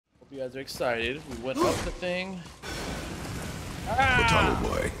You guys are excited. We went up the thing. The tunnel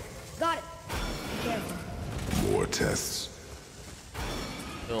boy. Got it. Be careful. More tests.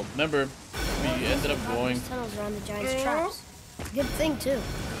 So remember, we ended up going. These tunnels around the giant's traps. Good thing too.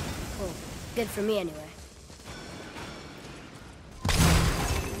 Well, good for me anyway.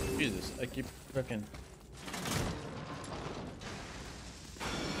 Jesus, I keep fucking.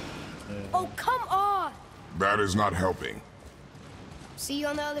 Oh, come on! That is not helping. See you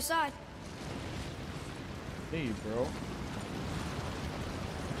on the other side. Hey, bro.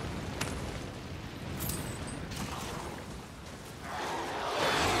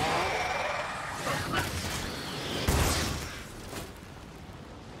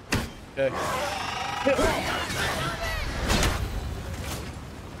 Okay.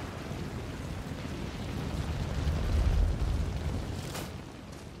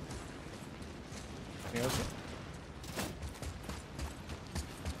 Anything else?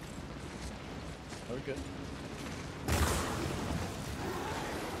 Are we good?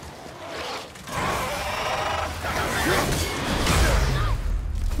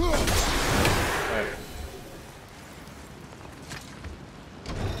 Alright.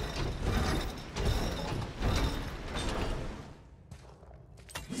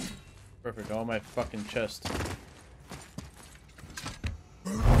 Perfect, all my fucking chest.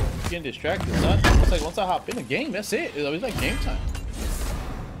 Getting distracted, son. It's like once I hop in a game, that's it. It's always like game time.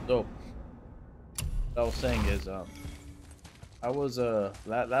 So what I was saying is I was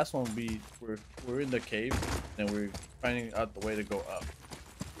last one we're in the cave and we're finding out the way to go up,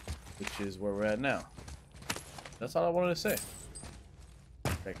 which is where we're at now. That's all I wanted to say.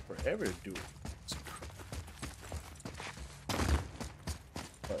 Like forever to do it.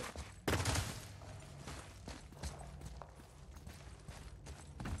 But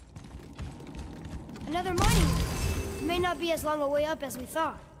Another mining. It may not be as long a way up as we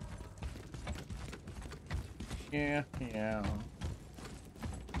thought. yeah.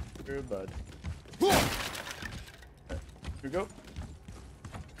 Sure, bud. Here we go.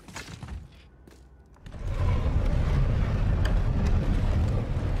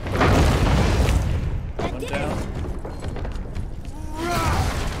 One down.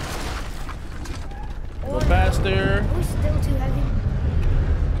 Go faster. Are we still too heavy?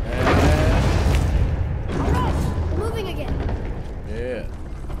 And Alright, we're moving again. yeah.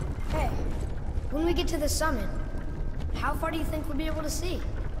 Hey, when we get to the summit, how far do you think we'll be able to see?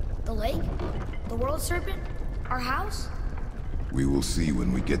 The lake? The world serpent? Our house? We will see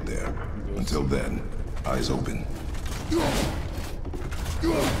when we get there. Until then, eyes open.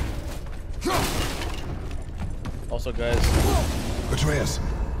 Also, guys, Atreus!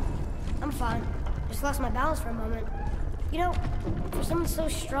 I'm fine. Just lost my balance for a moment. You know, for someone so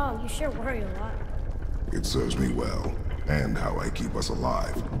strong, you sure worry a lot. It serves me well, and how I keep us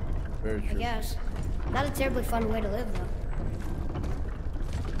alive. very I true. guess. Not a terribly fun way to live, though.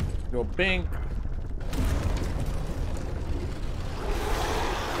 Go pink.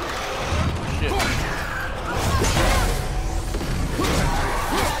 Shit.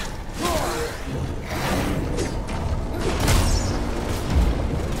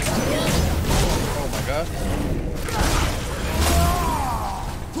 Oh my god.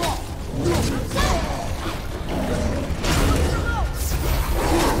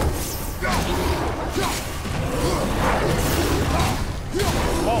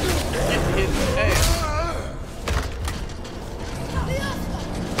 Oh, get his ass.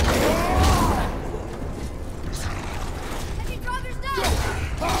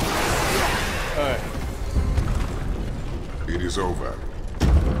 Alright. It is over.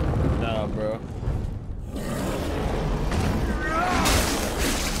 Nah, bro.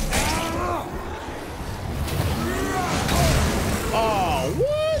 Oh,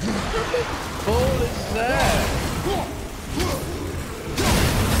 what? What the bull is that?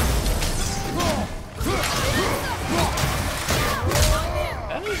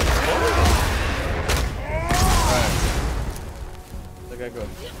 That is bull. Alright. That guy go.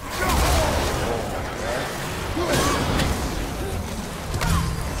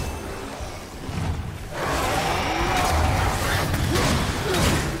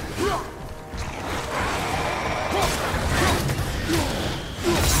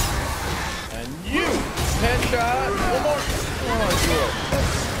 And you headshot. One more. Oh, good.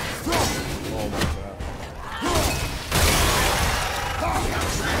 Oh my god.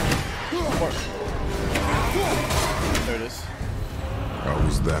 One more. There it is. How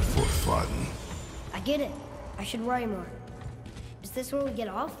was that for fun? I get it. I should worry more. Is this where we get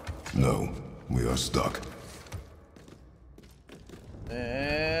off? No, we are stuck.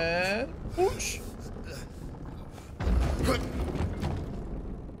 And whoosh.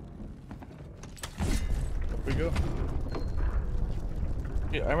 we go.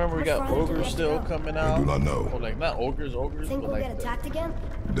 Yeah, I remember we got farther do we ogres have to still go? coming I out. do not know. Or like not ogres, Think but we'll like get attacked again?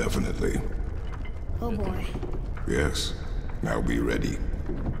 Definitely. Oh boy. Yes. Now be ready.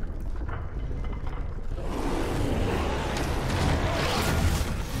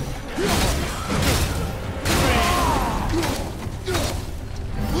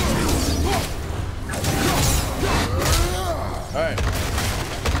 Alright.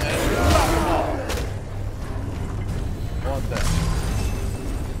 And knock them all. Want that.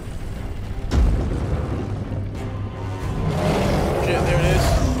 Shit, there it is.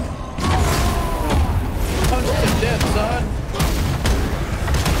 Punch to death, son.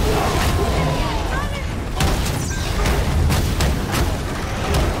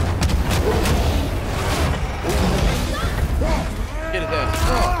 Get it down.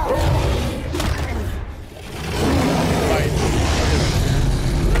 Fight.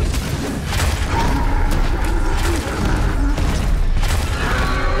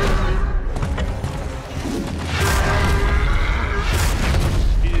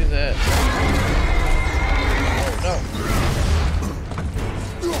 Beat his ass. Oh no.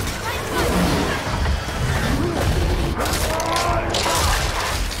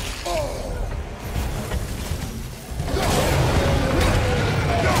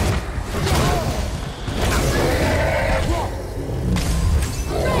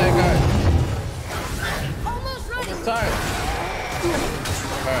 That guy. Almost ready. It's time.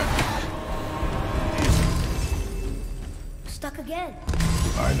 Alright. Stuck again.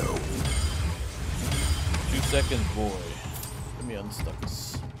 I know. 2 seconds, boy. Let me unstuck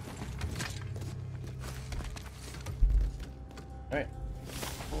this. Alright.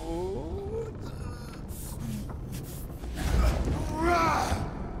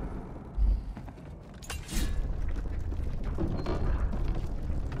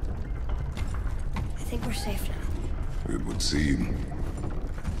 I think we're safe now. It would seem.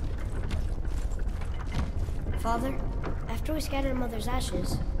 Father, after we scatter Mother's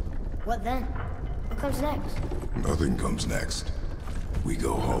ashes, what then? What comes next? Nothing comes next. We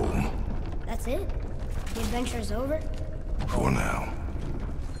go home. That's it? The adventure is over? For now.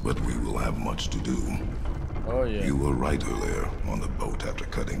 But we will have much to do. Oh yeah. You were right earlier on the boat after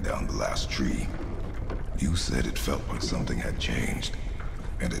cutting down the last tree. You said it felt like something had changed.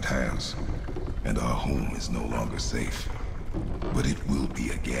 And it has. And our home is no longer safe. But it will be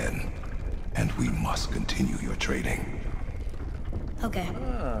again. And we must continue your training. Okay.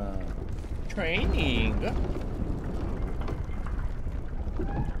 Ah, training.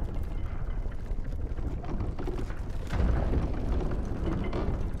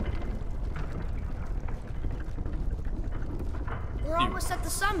 We're almost at the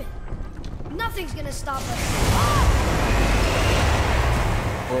summit. Nothing's gonna stop us.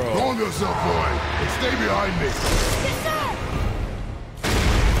 Bro. Calm yourself, boy, and stay behind me. Yes, sir!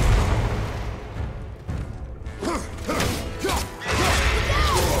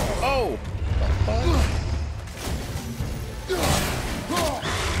 Oh!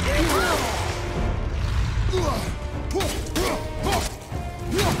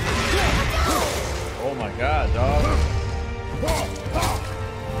 Oh my god, dog.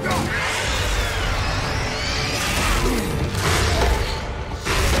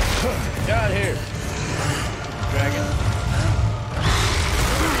 Get out of here. Dragon.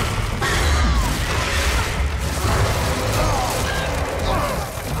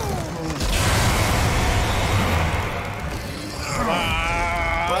 Come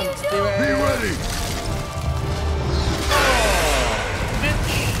on, Steven. Be ready. Oh, bitch.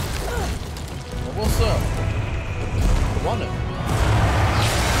 Well, what's up? I won it.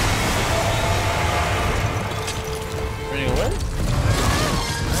 Running away?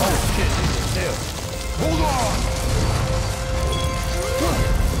 Oh shit, he's tail. Hold on.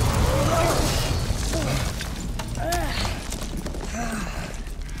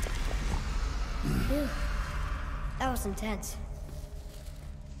 That was intense.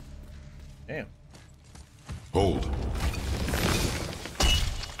 Damn. Hold.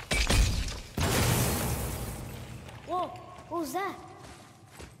 Whoa, what was that?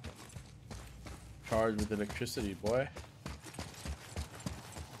 Charged with electricity, boy.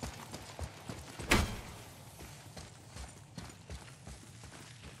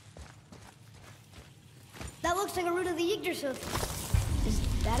 That looks like a root of the Yggdrasil. Is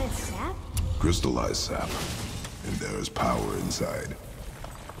that its sap? Crystallized sap. And there is power inside.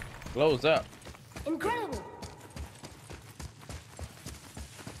 Glows up. Incredible.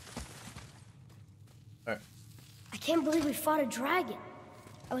 Alright. I can't believe we fought a dragon.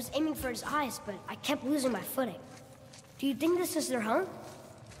 I was aiming for its eyes, but I kept losing my footing. Do you think this is their home?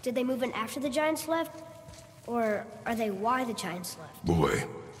 Did they move in after the giants left? Or are they why the giants left? Boy,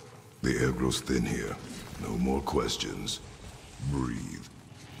 the air grows thin here. No more questions. Breathe.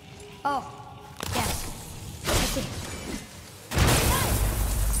 Oh, yes. I see.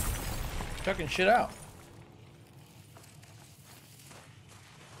 Chucking shit out.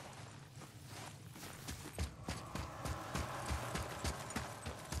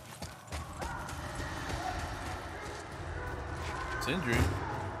 Sindri.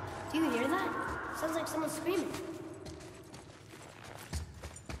 Do you hear that? Sounds like someone screaming.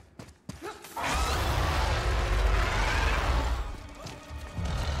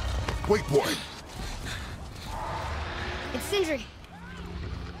 Wait, boy. It's Sindri.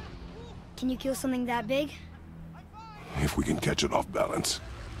 Can you kill something that big? If we can catch it off balance.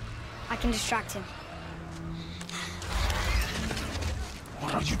 I can distract him.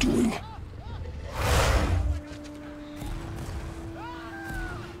 What are you doing?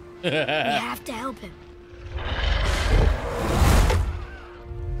 We have to help him.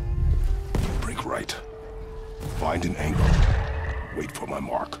 Break right. Find an angle. Wait for my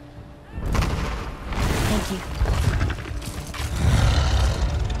mark. Thank you.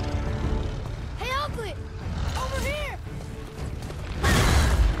 Hey, Ugly! Over here!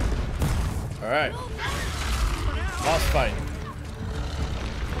 Alright. Boss fight.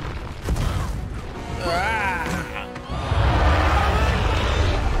 Ah!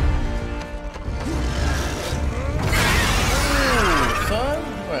 Ooh, son.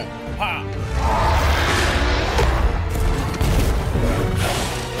 Wait. Pop.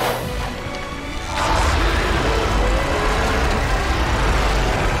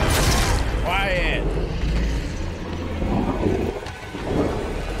 Quiet.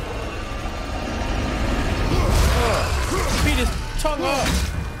 Beat his tongue up.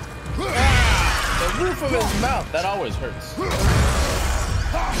 Ah, the roof of his mouth. That always hurts.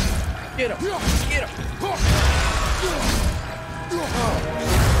 Get him. Get him.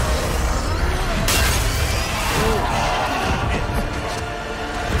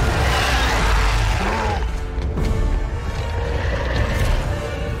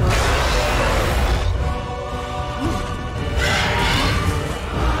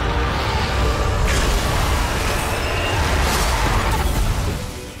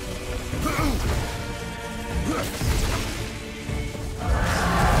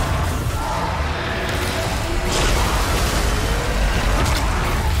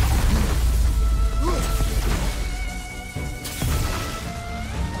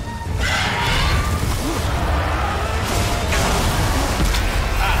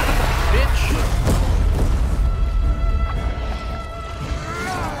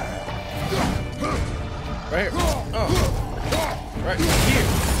 Right here. Oh. Right here.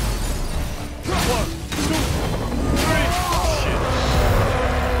 1, 2, 3. Shit.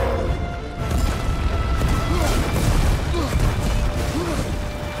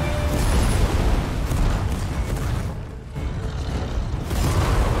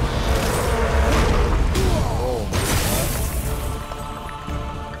 Oh my God.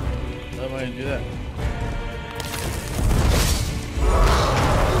 How am I gonna do that?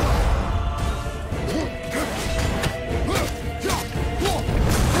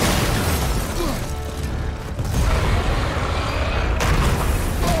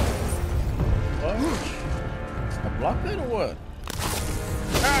 Block that or what?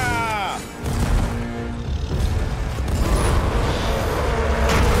 Ah!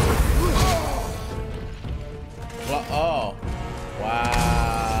 Oh.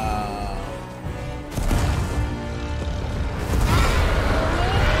 Wow.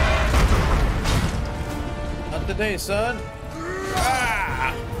 Not today, son.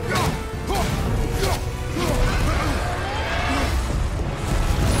 Ah!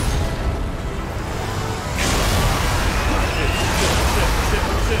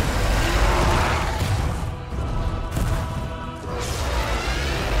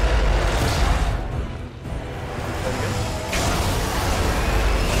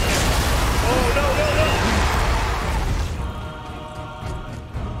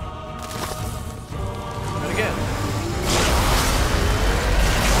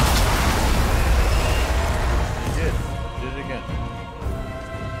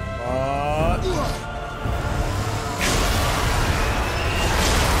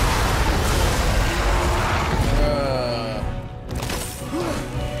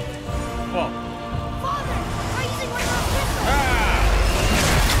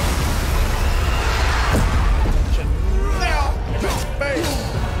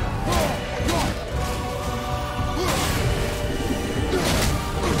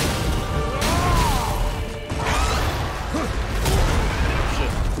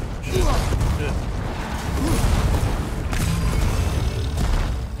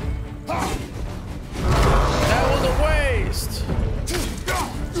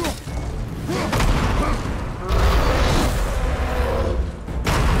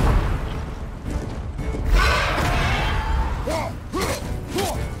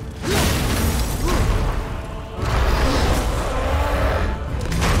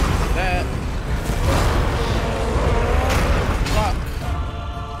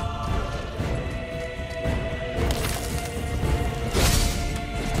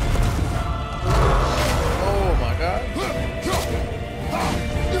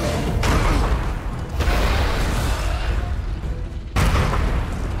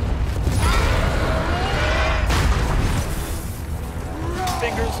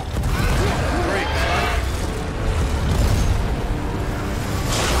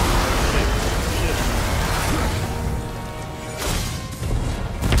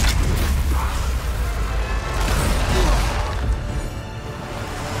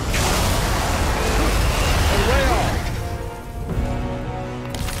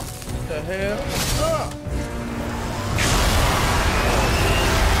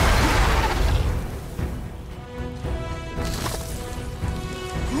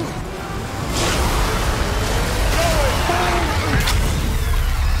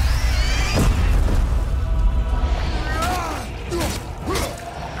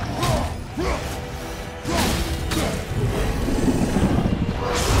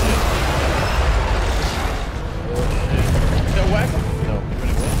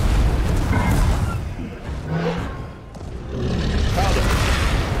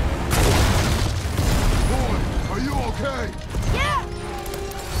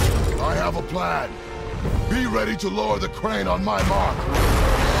 plan. Be ready to lower the crane on my mark. I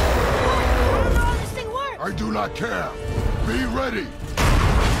don't know how this thing works! I do not care. Be ready.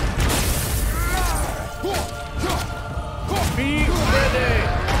 Be ready.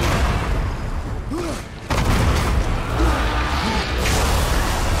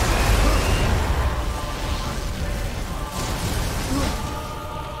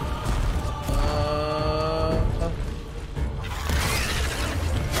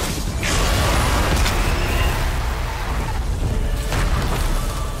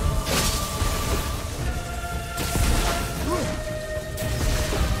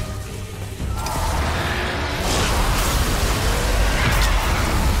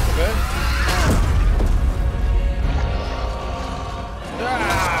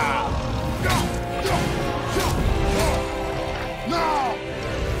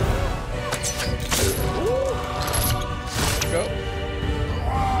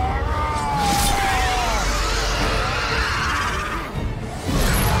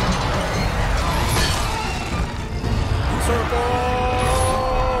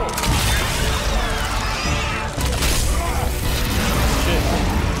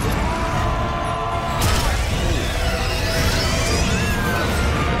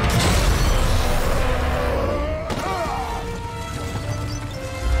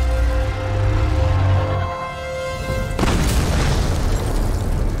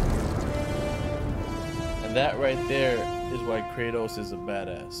 And that right there is why Kratos is a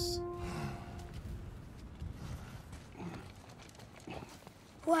badass.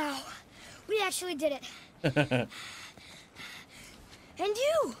 Wow, we actually did it. And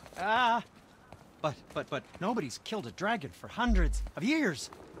you! But nobody's killed a dragon for hundreds of years.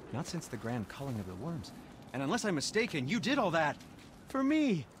 Not since the grand culling of the worms. And unless I'm mistaken, you did all that for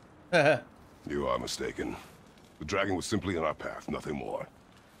me. You are mistaken. The dragon was simply in our path, nothing more.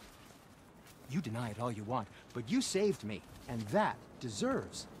 You deny it all you want, but you saved me, and that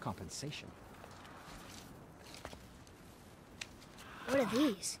deserves compensation. What are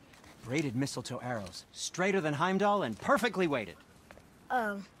these? Braided mistletoe arrows, straighter than Heimdall and perfectly weighted.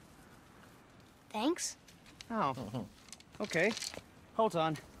 Oh. Thanks? Oh. Okay. Hold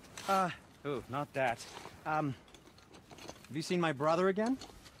on. Ooh, not that. Have you seen my brother again?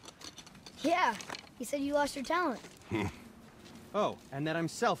 Yeah, he said you lost your talent. Oh, and that I'm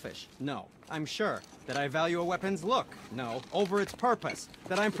selfish? No, I'm sure. That I value a weapon's look? No, over its purpose.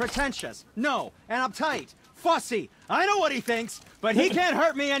 That I'm pretentious? No, and uptight, fussy. I know what he thinks, but he can't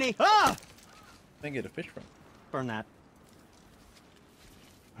hurt me any. Ah! Then get a fish from. Burn that.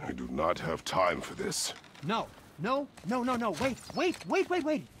 I do not have time for this. No. Wait.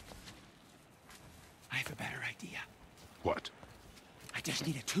 I have a better idea. What? I just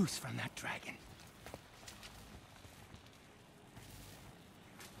need a tooth from that dragon.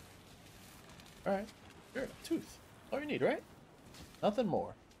 All right, sure, a tooth. All you need, right? Nothing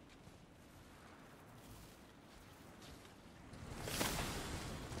more.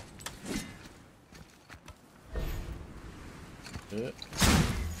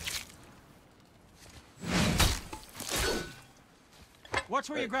 Watch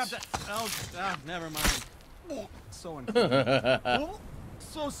where you grab that. Oh, never mind. Oh, so unclean.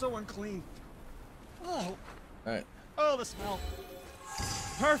 So unclean. Oh. All right. Oh, the smell.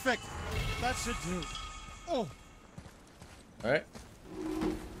 Perfect. That should do. Oh. All right.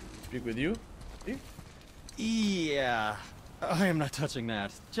 Speak with you. Steve? Yeah. I am not touching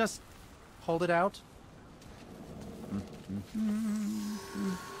that. Just hold it out.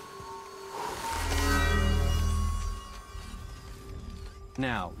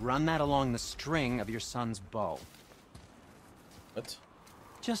 Now, run that along the string of your son's bow. What?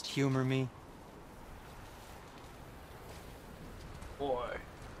 Just humor me. Boy.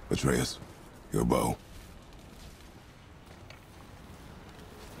 Atreus, your bow.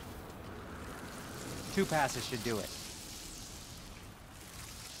 Two passes should do it.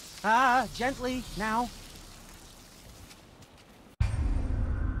 Gently, now.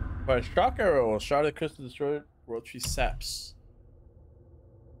 By a shock arrow, shot at crystal destroyed world tree saps.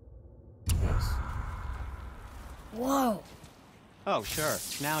 Yes. Whoa. Oh, sure.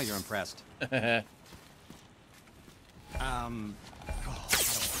 Now you're impressed. Oh,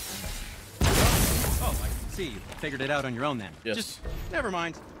 I see. You figured it out on your own then. Yes. Just never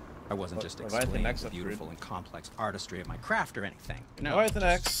mind. I wasn't just Alright, the explaining next the upgrade. beautiful and complex artistry of my craft or anything. No. Alright, the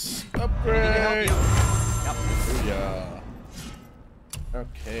next Need to upgrade. help you. Yep. Booyah.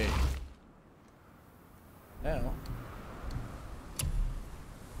 Okay. Now.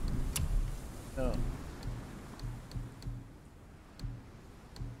 No.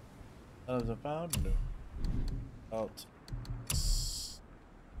 That was a found? No. Out.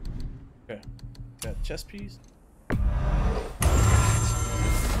 Okay. Got chest piece.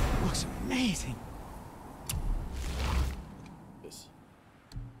 Looks amazing. This.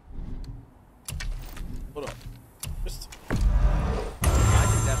 Hold on. Just. I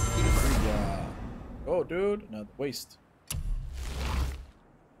think that's the key for Yeah. Oh, dude. Now the waist.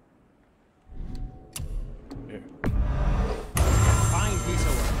 Here. fine piece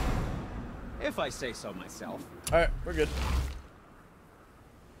of work. If I say so myself. Alright, we're good.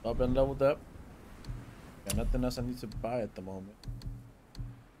 I've been leveled up. Got nothing else I need to buy at the moment.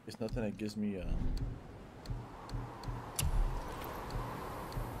 There's nothing that gives me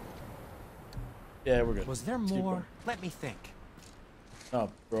yeah, we're good. Was there Let's keep more? going. Let me think. Oh,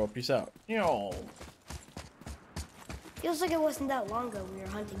 bro, peace out. Yo. Feels like it wasn't that long ago we were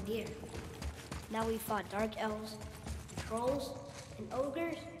hunting deer. Now we fought dark elves, trolls, and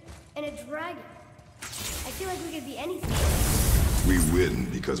ogres, and a dragon. I feel like we could be anything. We win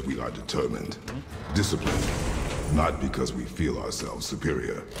because we are determined, disciplined, not because we feel ourselves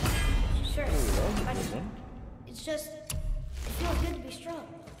superior. Sure, but it's just, it feels good to be strong,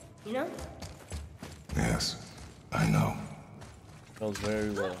 you know? Yes, I know. Feels very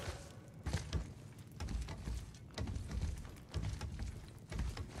well.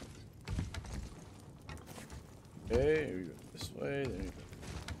 Okay, here we go. This way, there you go.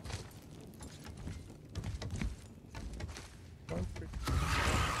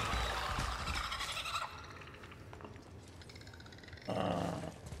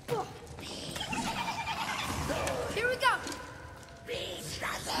 Here we go!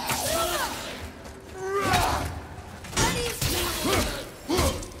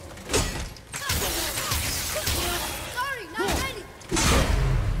 Sorry, not ready!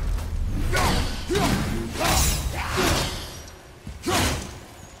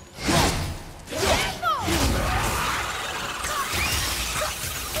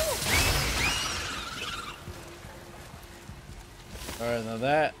 Alright, now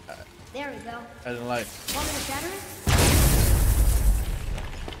that There we go. I didn't like. Want me to shatter it?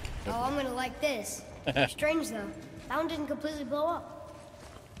 Oh, I'm gonna like this. Strange though. That one didn't completely blow up.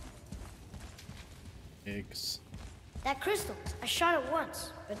 Eggs. That crystal, I shot it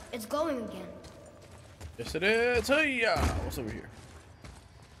once, but it's glowing again. Yes, it is. Hey, what's over here?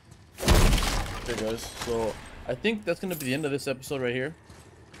 Okay, guys. So I think that's gonna be the end of this episode right here.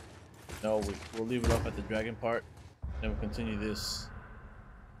 No, we'll leave it off at the dragon part, and we'll continue this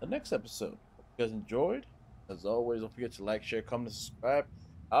the next episode. Hope you guys enjoyed. As always, don't forget to like, share, comment, and subscribe.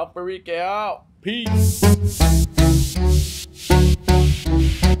 AlphaRique out. Peace.